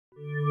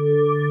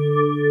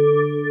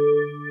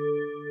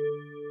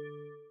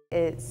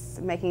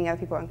making other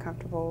people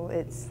uncomfortable.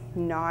 It's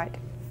not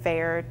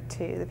fair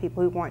to the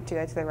people who want to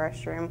go to the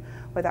restroom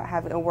without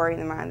having a worry in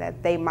their mind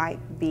that they might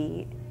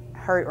be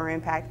hurt or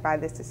impacted by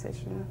this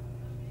decision.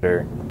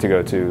 To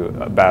go to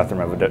a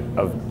bathroom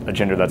of a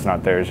gender that's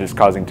not there is just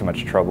causing too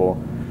much trouble.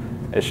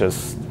 It's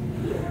just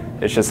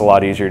a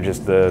lot easier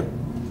just to,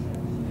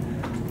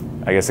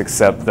 I guess,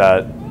 accept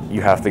that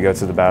you have to go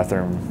to the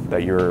bathroom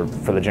that you're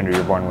for the gender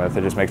you're born with.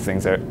 It just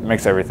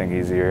makes everything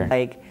easier.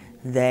 Like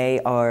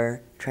they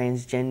are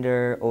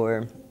transgender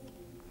or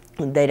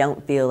they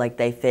don't feel like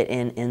they fit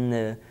in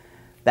the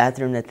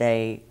bathroom that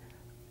they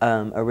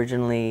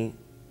originally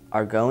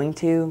are going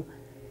to,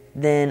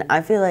 then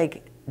I feel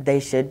like they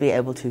should be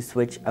able to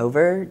switch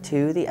over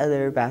to the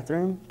other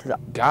bathroom.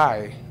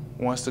 Guy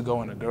wants to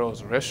go in a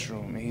girl's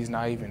restroom and he's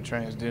not even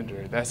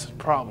transgender. That's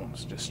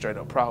problems, just straight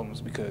up problems,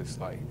 because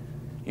like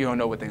you don't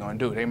know what they're gonna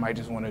do. They might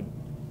just want to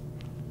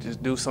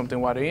just do something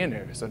while they're in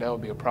there, so that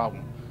would be a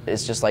problem.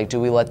 It's just like, do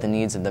we let the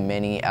needs of the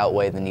many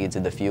outweigh the needs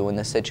of the few in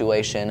this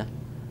situation?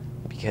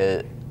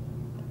 Because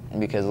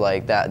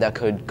like that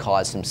could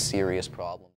cause some serious problems.